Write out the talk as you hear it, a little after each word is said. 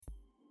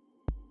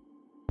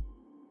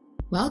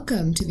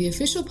Welcome to the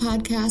official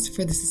podcast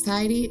for the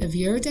Society of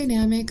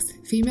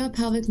Urodynamics, Female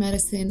Pelvic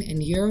Medicine, and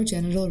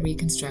Urogenital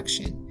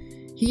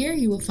Reconstruction. Here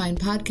you will find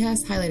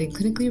podcasts highlighting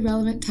clinically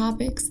relevant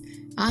topics,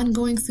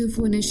 ongoing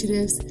SUFU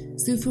initiatives,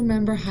 SUFU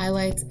member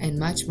highlights, and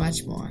much,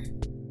 much more.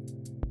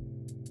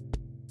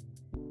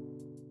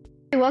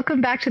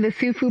 Welcome back to the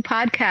SUFU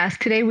podcast.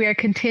 Today we are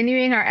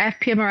continuing our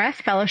FPMRS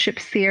fellowship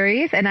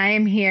series, and I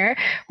am here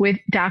with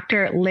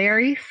Dr.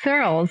 Larry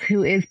Searles,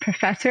 who is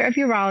professor of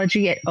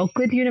urology at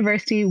Oakland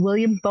University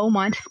William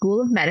Beaumont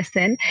School of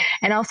Medicine,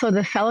 and also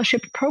the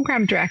fellowship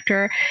program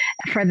director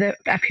for the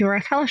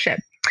FPMRS fellowship.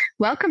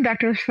 Welcome,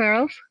 Dr.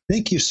 Searles.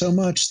 Thank you so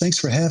much. Thanks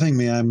for having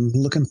me. I'm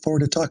looking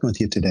forward to talking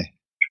with you today.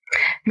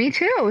 Me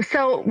too.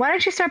 So why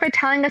don't you start by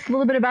telling us a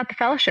little bit about the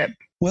fellowship?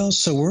 Well,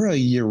 so we're a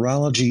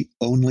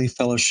urology-only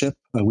fellowship.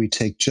 We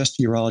take just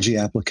urology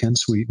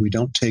applicants. We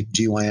don't take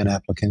GYN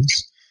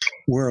applicants.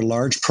 We're a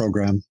large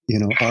program. You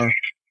know,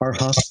 our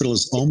hospital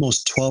is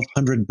almost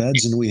 1,200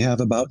 beds, and we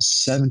have about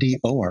 70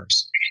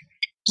 ORs.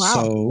 Wow.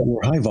 So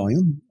we're high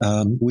volume.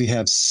 We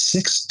have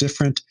 6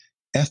 different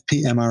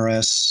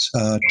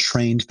FPMRS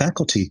trained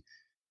faculty.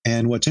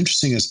 And what's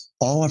interesting is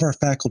all of our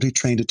faculty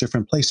trained at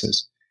different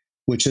places,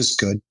 which is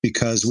good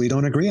because we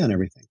don't agree on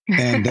everything.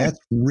 And that's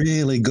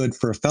really good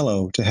for a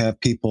fellow to have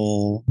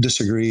people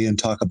disagree and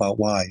talk about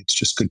why. It's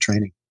just good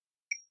training.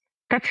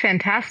 That's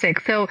fantastic.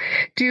 So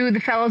do the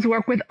fellows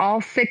work with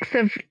all 6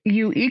 of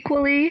you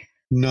equally?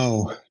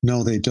 No,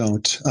 they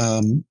don't.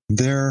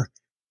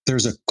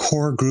 There's a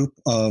core group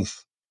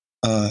of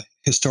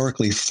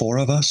historically 4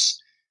 of us.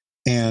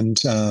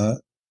 And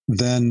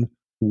then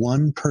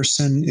one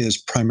person is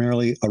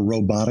primarily a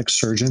robotic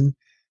surgeon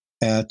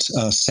at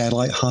a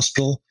satellite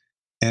hospital.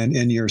 And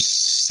in your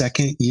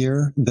second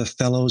year, the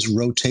fellows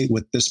rotate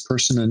with this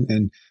person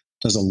and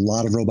does a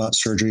lot of robot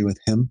surgery with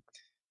him.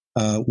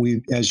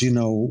 As you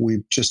know,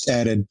 we've just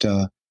added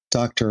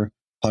Dr.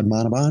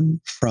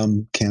 Padmanabhan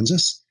from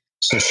Kansas.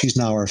 So she's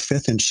now our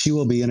 5th, and she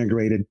will be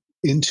integrated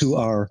into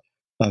our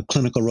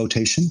clinical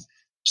rotation.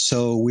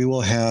 So we will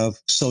have,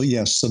 so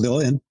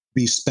they'll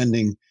be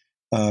spending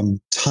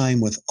time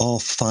with all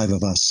 5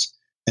 of us.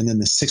 And then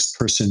the 6th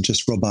person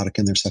just robotic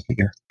in their second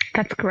year.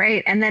 That's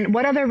great. And then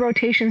what other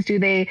rotations do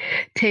they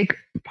take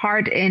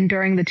part in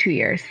during the 2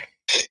 years?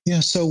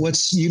 Yeah, so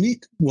what's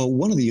unique, well,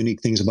 one of the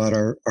unique things about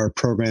our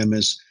program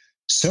is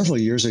several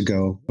years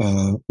ago,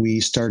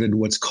 we started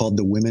what's called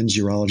the Women's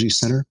Urology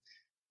Center,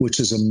 which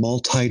is a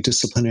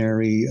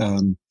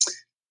multidisciplinary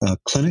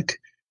clinic.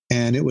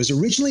 And it was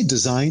originally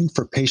designed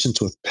for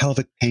patients with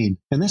pelvic pain.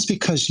 And that's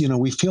because,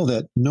 we feel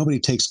that nobody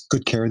takes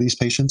good care of these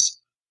patients.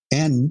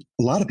 And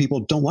a lot of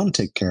people don't want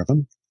to take care of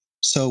them.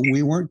 So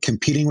we weren't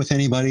competing with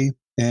anybody,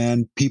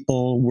 and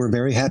people were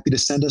very happy to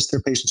send us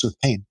their patients with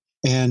pain.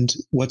 And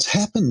what's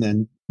happened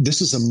then,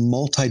 this is a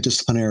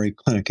multidisciplinary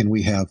clinic, and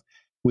we have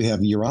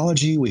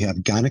urology, we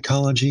have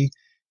gynecology,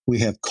 we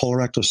have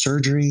colorectal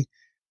surgery,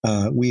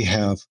 we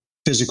have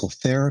physical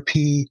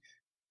therapy,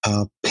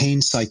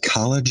 pain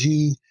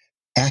psychology,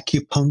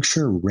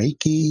 acupuncture,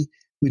 Reiki.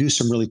 We do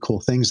some really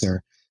cool things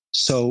there.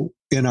 So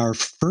in our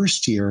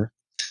first year,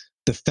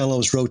 the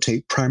fellows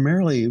rotate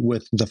primarily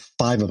with the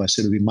 5 of us.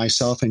 It'll be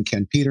myself and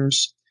Ken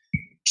Peters,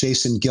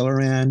 Jason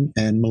Gilleran,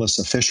 and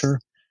Melissa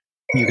Fisher.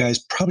 You guys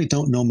probably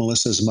don't know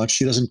Melissa as much.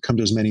 She doesn't come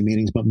to as many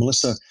meetings, but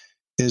Melissa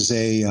is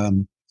a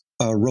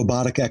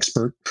robotic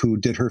expert who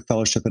did her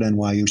fellowship at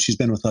NYU. She's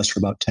been with us for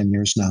about 10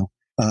 years now.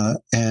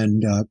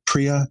 And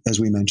Priya, as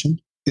we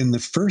mentioned. In the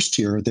first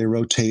year, they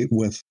rotate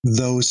with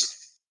those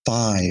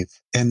 5.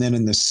 And then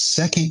in the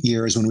second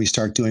year is when we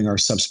start doing our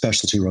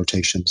subspecialty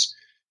rotations.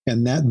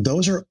 And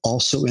those are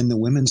also in the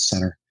Women's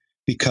Center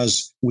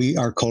because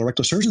our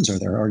colorectal surgeons are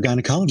there, our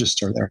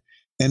gynecologists are there.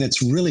 And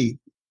it's really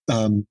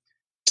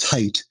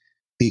tight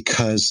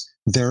because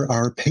there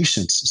are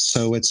patients.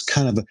 So it's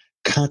kind of a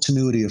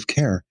continuity of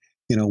care.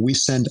 We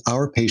send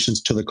our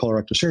patients to the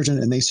colorectal surgeon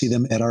and they see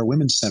them at our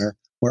Women's Center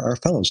where our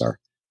fellows are.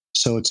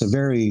 So it's a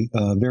very,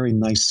 very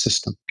nice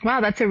system.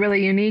 Wow, that's a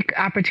really unique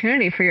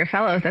opportunity for your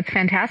fellows. That's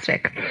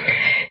fantastic.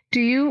 Do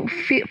you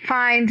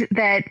find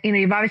that,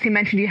 you've obviously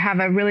mentioned you have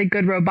a really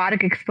good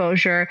robotic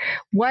exposure.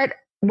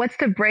 What's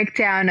the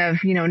breakdown of,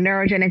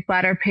 neurogenic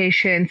bladder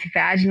patients,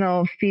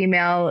 vaginal,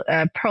 female,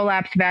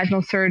 prolapsed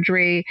vaginal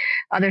surgery,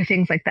 other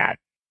things like that?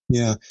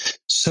 Yeah.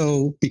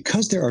 So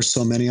because there are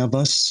so many of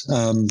us,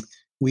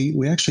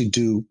 we actually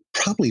do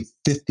probably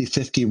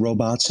 50-50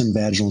 robots and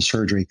vaginal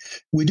surgery.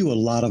 We do a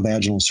lot of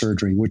vaginal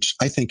surgery, which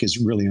I think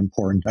is really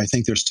important. I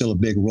think there's still a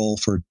big role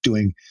for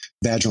doing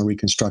vaginal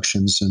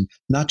reconstructions and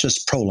not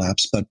just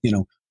prolapse, but,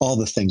 all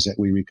the things that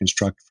we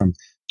reconstruct from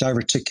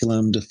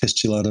diverticulum to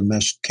fistula to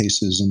mesh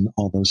cases and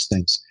all those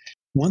things.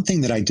 One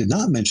thing that I did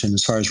not mention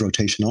as far as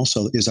rotation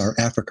also is our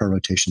Africa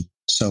rotation.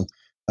 So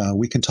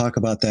we can talk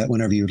about that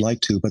whenever you'd like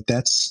to, but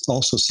that's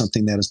also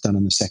something that is done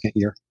in the second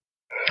year.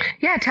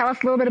 Yeah, tell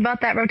us a little bit about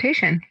that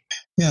rotation.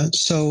 Yeah,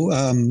 so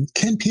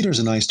Ken Peters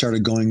and I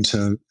started going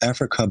to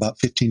Africa about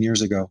 15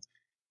 years ago.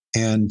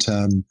 And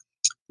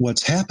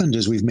what's happened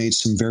is we've made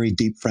some very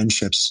deep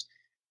friendships.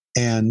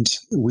 And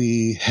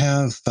we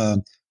have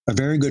a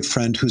very good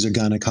friend who's a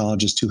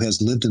gynecologist who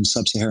has lived in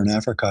sub-Saharan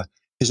Africa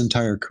his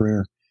entire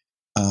career.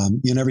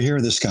 You never hear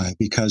of this guy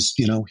because,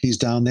 he's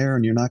down there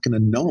and you're not going to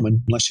know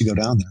him unless you go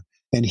down there.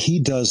 And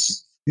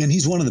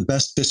he's one of the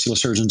best fistula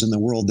surgeons in the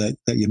world that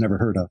you've never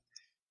heard of.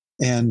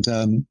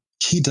 And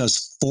he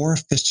does 4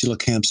 fistula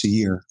camps a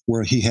year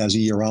where he has a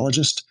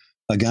urologist,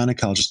 a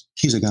gynecologist,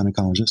 he's a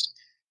gynecologist,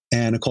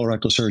 and a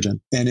colorectal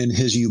surgeon. And in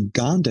his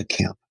Uganda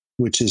camp,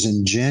 which is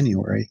in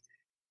January,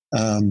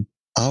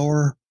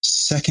 our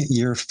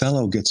second-year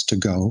fellow gets to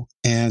go,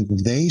 and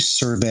they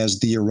serve as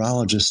the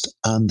urologist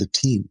on the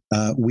team.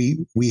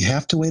 We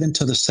have to wait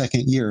until the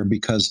second year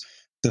because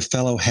the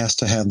fellow has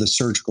to have the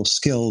surgical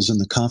skills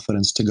and the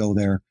confidence to go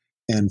there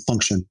and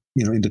function,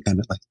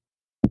 independently.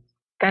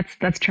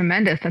 That's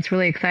tremendous. That's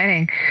really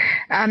exciting.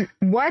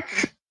 What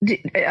do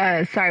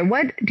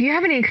you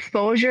have any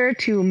exposure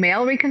to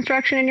male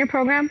reconstruction in your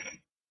program?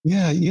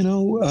 Yeah,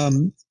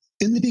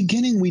 in the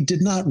beginning, we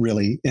did not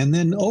really. And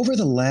then over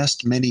the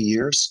last many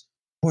years,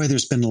 boy,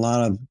 there's been a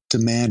lot of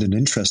demand and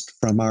interest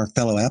from our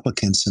fellow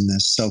applicants in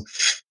this. So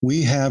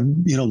we have,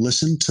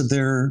 listened to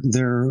their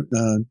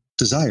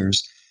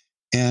desires.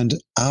 And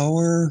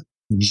our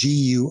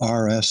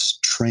GURS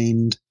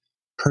trained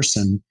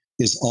person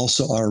is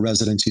also our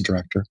residency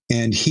director.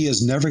 And he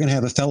is never going to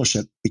have a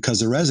fellowship because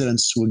the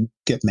residents would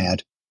get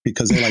mad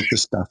because they like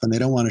this stuff and they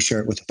don't want to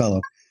share it with the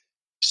fellow.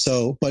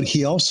 So, but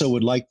he also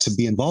would like to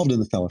be involved in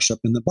the fellowship.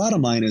 And the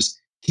bottom line is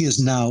he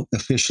is now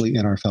officially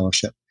in our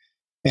fellowship.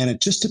 And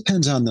it just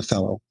depends on the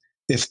fellow.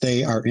 If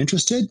they are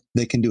interested,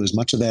 they can do as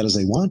much of that as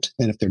they want.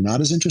 And if they're not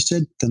as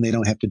interested, then they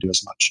don't have to do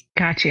as much.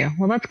 Got you.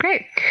 Well, that's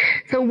great.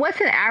 So what's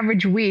an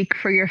average week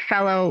for your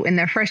fellow in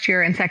their first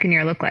year and second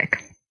year look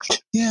like?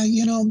 Yeah,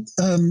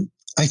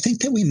 I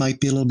think that we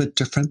might be a little bit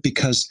different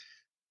because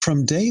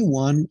from day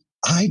one,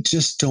 I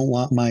just don't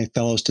want my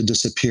fellows to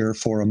disappear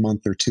for a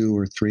month or 2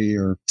 or 3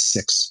 or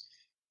 6.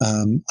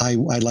 I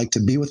like to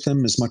be with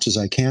them as much as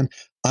I can.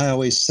 I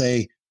always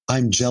say,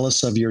 I'm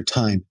jealous of your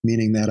time,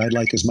 meaning that I'd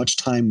like as much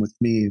time with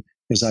me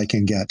as I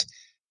can get.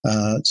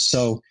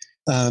 So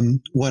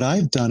what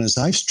I've done is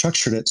I've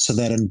structured it so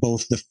that in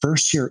both the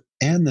first year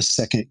and the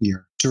second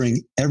year,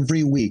 during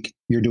every week,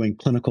 you're doing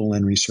clinical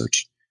and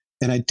research.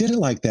 And I did it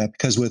like that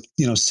because with,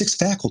 6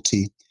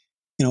 faculty,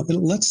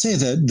 let's say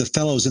that the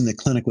fellow's in the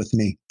clinic with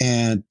me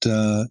and,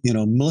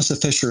 Melissa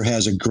Fisher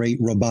has a great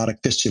robotic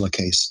fistula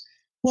case.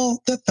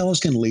 Well, that fellow's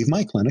going to leave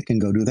my clinic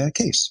and go do that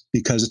case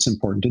because it's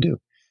important to do.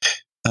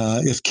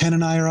 If Ken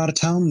and I are out of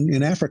town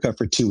in Africa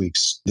for 2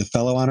 weeks, the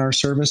fellow on our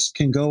service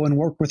can go and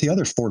work with the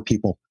other 4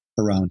 people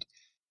around.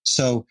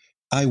 So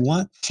I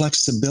want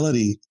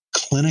flexibility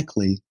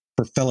clinically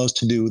for fellows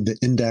to do the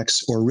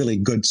index or really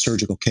good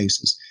surgical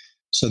cases.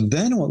 So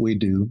then what we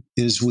do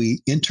is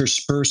we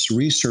intersperse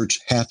research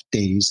half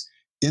days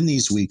in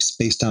these weeks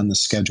based on the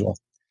schedule.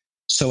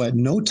 So at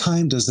no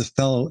time does the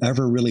fellow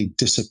ever really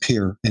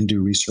disappear and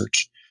do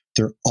research.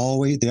 They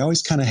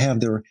always kind of have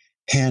their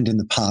hand in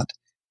the pot,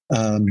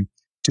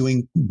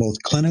 doing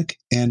both clinic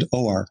and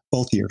OR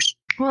both years.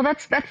 Well,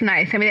 that's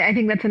nice. I mean, I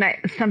think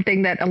that's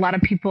something that a lot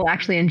of people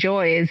actually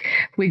enjoy is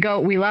we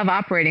love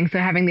operating. So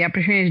having the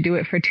opportunity to do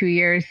it for 2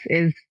 years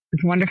is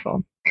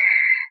wonderful.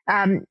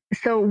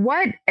 So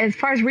as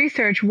far as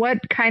research, what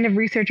kind of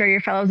research are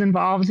your fellows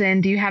involved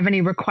in? Do you have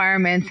any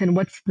requirements and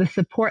what's the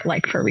support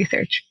like for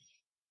research?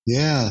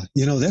 Yeah,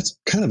 that's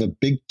kind of a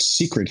big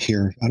secret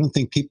here. I don't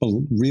think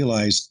people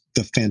realize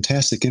the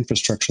fantastic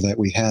infrastructure that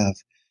we have.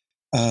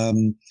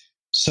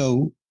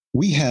 So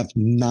we have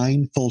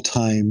 9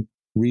 full-time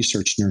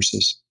research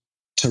nurses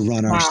to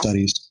run our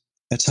studies.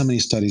 That's how many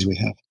studies we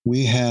have.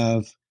 We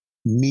have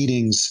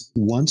meetings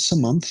once a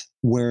month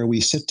where we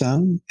sit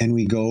down and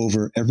we go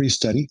over every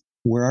study.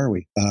 Where are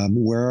we?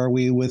 Where are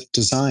we with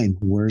design?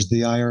 Where's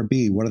the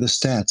IRB? What are the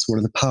stats? What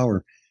are the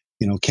power?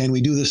 Can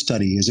we do this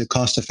study? Is it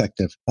cost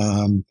effective?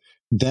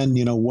 Then,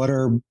 what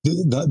are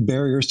the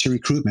barriers to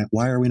recruitment?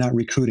 Why are we not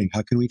recruiting?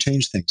 How can we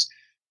change things?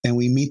 And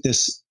we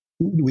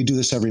do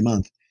this every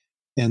month.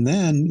 And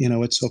then,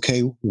 it's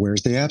okay,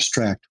 where's the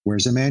abstract?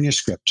 Where's the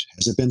manuscript?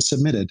 Has it been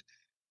submitted?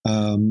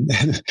 And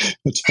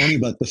what's funny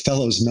about the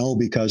fellows know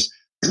because,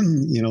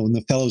 when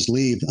the fellows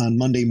leave on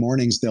Monday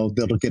mornings, they'll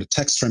get a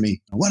text from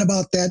me. What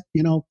about that,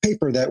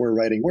 paper that we're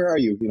writing? Where are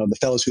you? The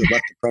fellows who have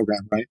left the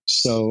program, right?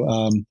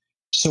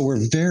 So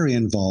we're very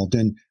involved.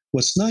 And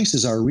what's nice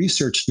is our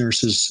research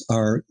nurses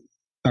are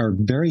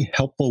very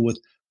helpful with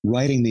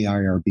writing the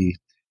IRB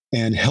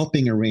and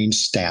helping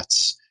arrange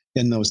stats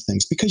in those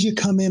things, because you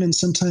come in and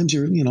sometimes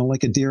you're,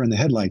 like a deer in the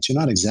headlights. You're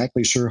not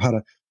exactly sure how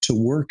to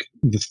work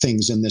the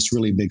things in this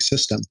really big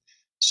system.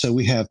 So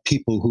we have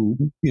people who,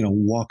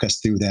 walk us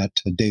through that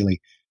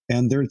daily,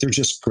 and they're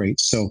just great.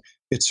 So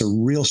it's a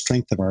real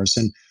strength of ours.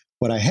 And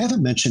what I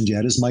haven't mentioned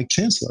yet is Mike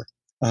Chancellor.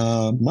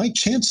 Mike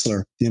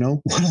Chancellor,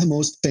 one of the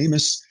most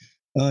famous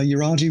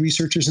urology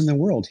researchers in the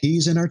world.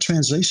 He's in our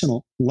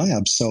translational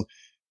lab. So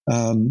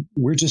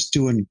we're just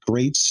doing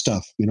great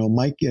stuff.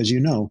 Mike, as you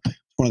know,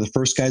 one of the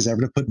first guys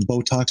ever to put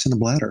Botox in a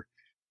bladder.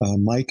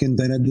 Mike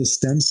invented the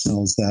stem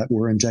cells that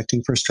we're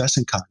injecting for stress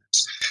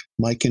incontinence.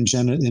 Mike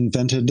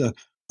invented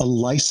a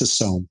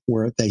lysosome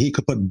where that he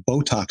could put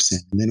Botox in.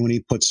 And then when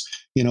he puts,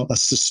 a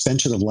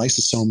suspension of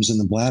lysosomes in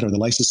the bladder, the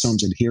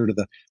lysosomes adhere to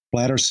the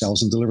bladder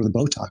cells and deliver the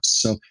Botox.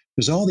 So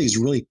there's all these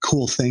really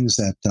cool things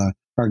that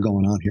are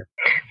going on here.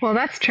 Well,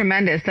 that's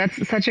tremendous.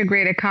 That's such a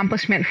great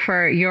accomplishment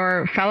for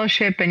your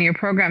fellowship and your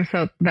program.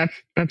 So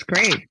that's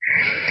great.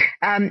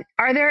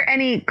 Are there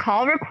any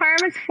call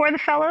requirements for the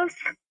fellows?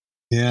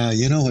 Yeah,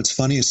 what's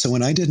funny. So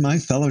when I did my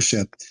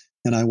fellowship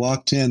and I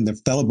walked in, the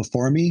fellow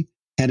before me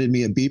handed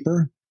me a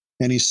beeper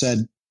and he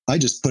said, I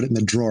just put it in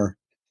the drawer.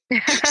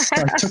 So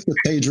I took the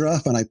pager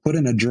off and I put it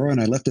in a drawer and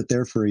I left it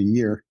there for a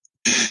year.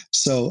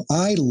 So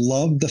I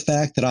love the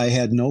fact that I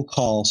had no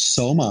call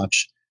so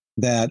much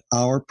that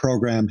our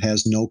program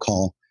has no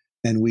call.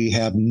 And we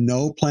have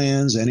no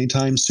plans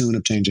anytime soon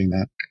of changing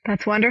that.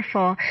 That's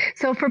wonderful.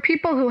 So for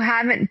people who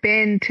haven't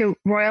been to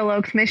Royal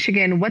Oaks,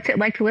 Michigan, what's it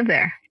like to live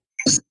there?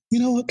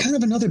 Kind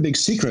of another big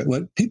secret.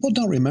 What people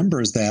don't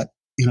remember is that,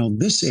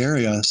 this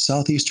area,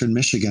 southeastern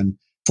Michigan,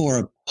 for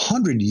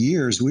 100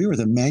 years, we were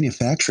the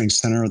manufacturing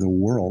center of the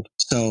world.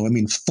 So,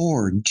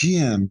 Ford,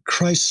 GM,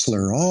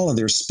 Chrysler, all of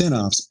their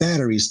spinoffs,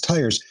 batteries,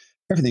 tires,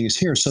 everything is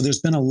here. So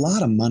there's been a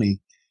lot of money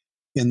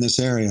in this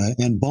area.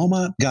 And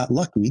Beaumont got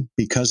lucky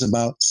because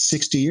about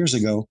 60 years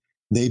ago,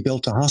 they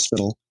built a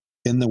hospital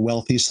in the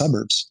wealthy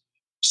suburbs.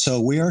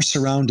 So we are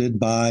surrounded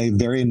by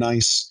very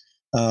nice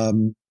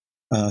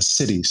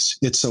cities.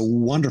 It's a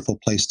wonderful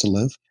place to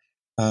live.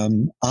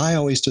 I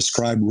always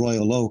describe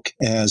Royal Oak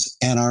as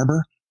Ann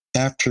Arbor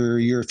after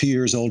you're a few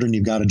years older and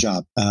you've got a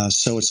job.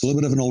 So it's a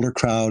little bit of an older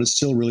crowd. It's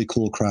still a really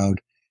cool crowd.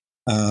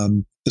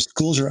 The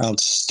schools are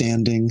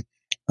outstanding.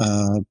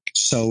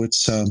 So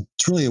it's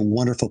really a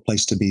wonderful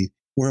place to be.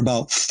 We're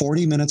about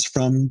 40 minutes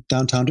from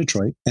downtown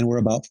Detroit, and we're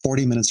about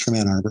 40 minutes from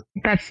Ann Arbor.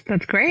 That's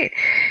great.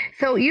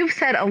 So you've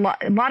said a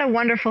lot of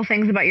wonderful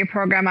things about your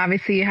program.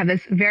 Obviously, you have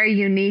this very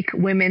unique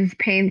women's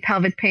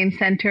pelvic pain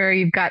center.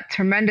 You've got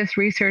tremendous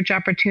research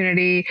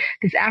opportunity,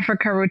 this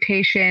Africa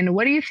rotation.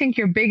 What do you think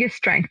your biggest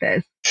strength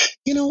is?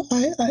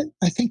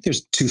 I think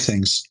there's two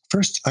things.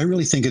 First, I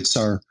really think it's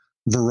our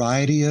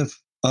variety of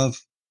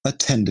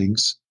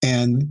attendings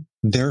and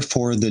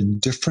therefore the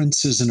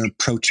differences in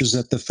approaches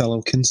that the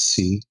fellow can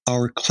see,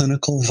 our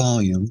clinical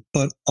volume,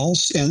 but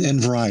also,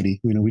 and variety.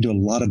 We do a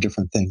lot of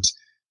different things,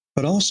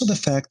 but also the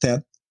fact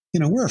that,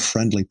 we're a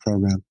friendly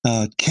program.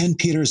 Ken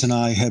Peters and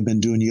I have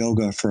been doing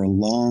yoga for a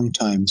long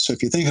time. So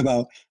if you think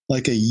about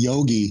like a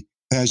yogi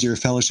as your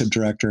fellowship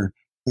director,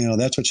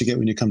 that's what you get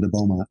when you come to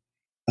Beaumont.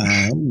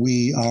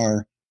 We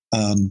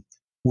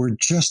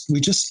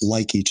just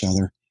like each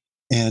other.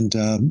 And,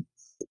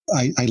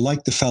 I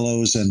like the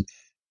fellows, and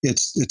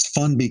it's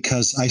fun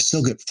because I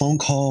still get phone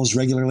calls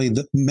regularly.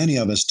 Many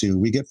of us do.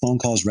 We get phone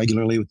calls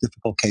regularly with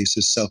difficult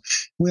cases. So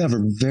we have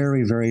a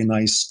very, very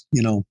nice,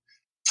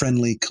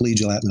 friendly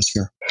collegial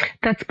atmosphere.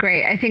 That's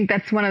great. I think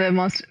that's one of the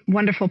most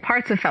wonderful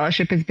parts of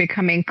fellowship is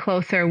becoming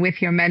closer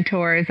with your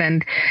mentors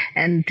and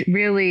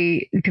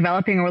really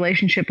developing a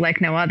relationship like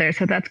no other.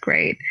 So that's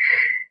great.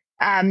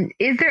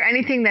 Is there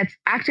anything that's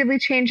actively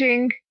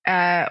changing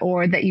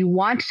or that you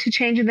want to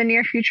change in the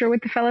near future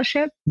with the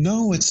fellowship?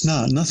 No, it's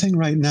not. Nothing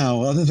right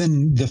now, other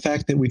than the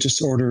fact that we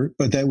just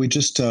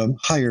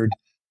hired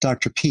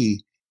Dr.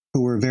 P,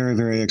 who we're very,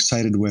 very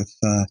excited with.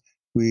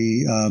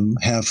 We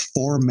have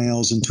 4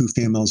 males and 2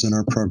 females in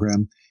our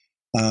program.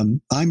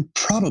 I'm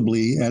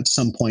probably at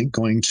some point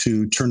going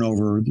to turn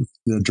over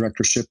the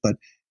directorship, but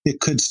it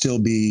could still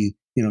be,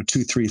 2,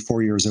 3,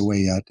 4 years away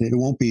yet. It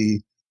won't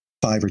be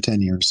 5 or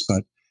 10 years,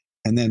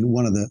 and then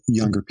one of the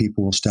younger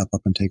people will step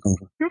up and take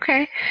over.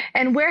 Okay.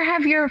 And where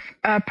have your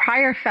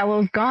prior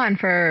fellows gone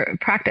for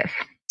practice?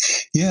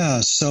 Yeah,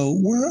 so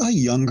we're a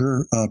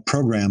younger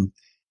program.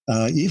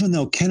 Even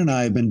though Ken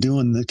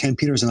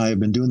Peters and I have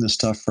been doing this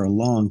stuff for a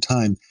long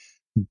time,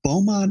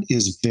 Beaumont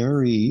is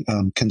very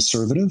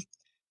conservative,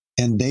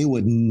 and they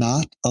would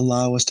not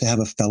allow us to have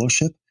a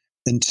fellowship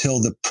until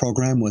the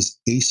program was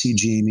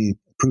ACGME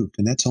approved.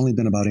 And that's only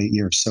been about 8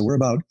 years. So we're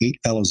about 8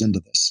 fellows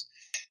into this.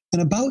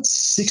 And about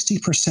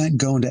 60%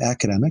 go into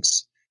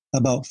academics,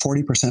 about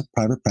 40%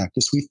 private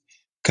practice. We've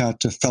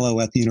got a fellow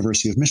at the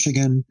University of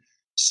Michigan,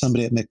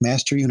 somebody at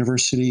McMaster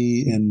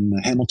University in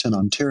Hamilton,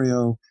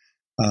 Ontario.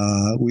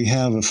 We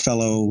have a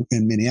fellow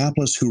in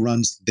Minneapolis who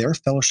runs their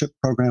fellowship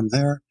program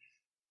there.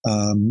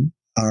 One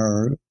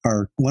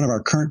of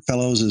our current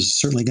fellows is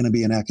certainly going to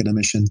be an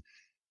academician.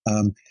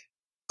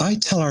 I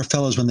tell our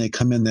fellows when they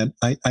come in that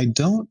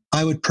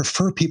I would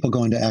prefer people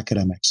going to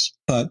academics,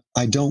 but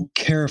I don't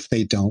care if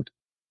they don't.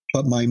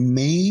 But my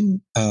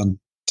main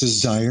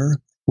desire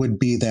would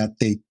be that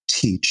they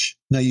teach.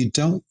 Now, you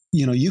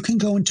can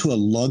go into a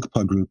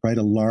LUGPA group, right?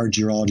 A large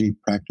urology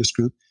practice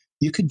group.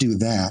 You could do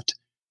that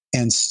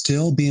and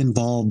still be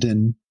involved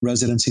in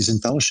residencies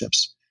and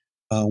fellowships.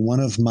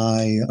 One of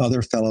my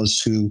other fellows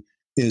who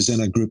is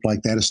in a group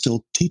like that is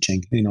still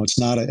teaching. It's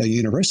not a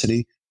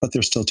university, but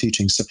they're still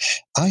teaching. So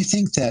I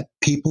think that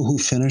people who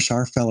finish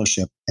our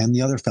fellowship and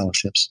the other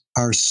fellowships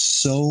are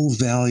so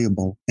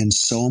valuable and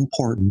so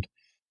important,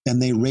 and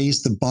they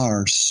raise the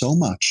bar so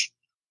much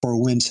for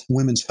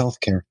women's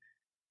healthcare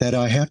that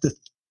I have to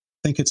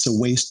think it's a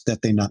waste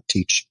that they not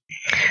teach.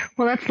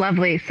 Well, that's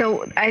lovely.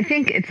 So I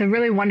think it's a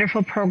really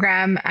wonderful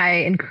program. I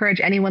encourage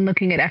anyone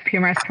looking at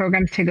FPMRS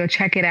programs to go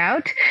check it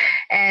out.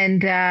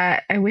 And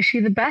I wish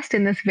you the best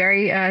in this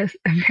very,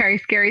 very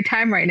scary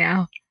time right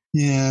now.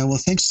 Yeah, well,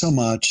 thanks so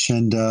much.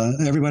 And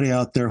everybody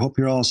out there, hope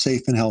you're all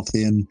safe and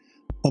healthy. And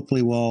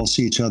hopefully we'll all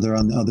see each other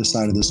on the other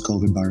side of this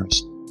COVID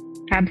virus.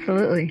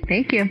 Absolutely.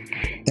 Thank you.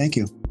 Thank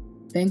you.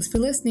 Thanks for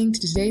listening to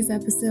today's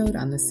episode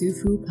on the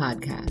SUFU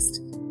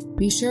Podcast.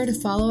 Be sure to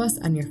follow us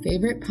on your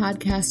favorite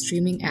podcast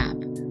streaming app.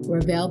 We're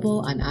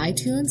available on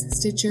iTunes,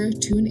 Stitcher,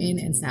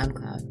 TuneIn, and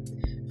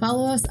SoundCloud.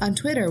 Follow us on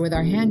Twitter with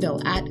our handle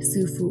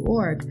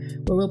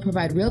 @SUFUorg, where we'll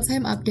provide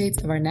real-time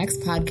updates of our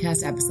next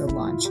podcast episode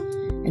launch.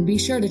 And be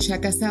sure to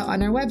check us out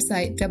on our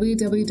website,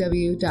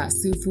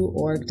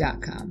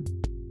 www.sufuorg.com.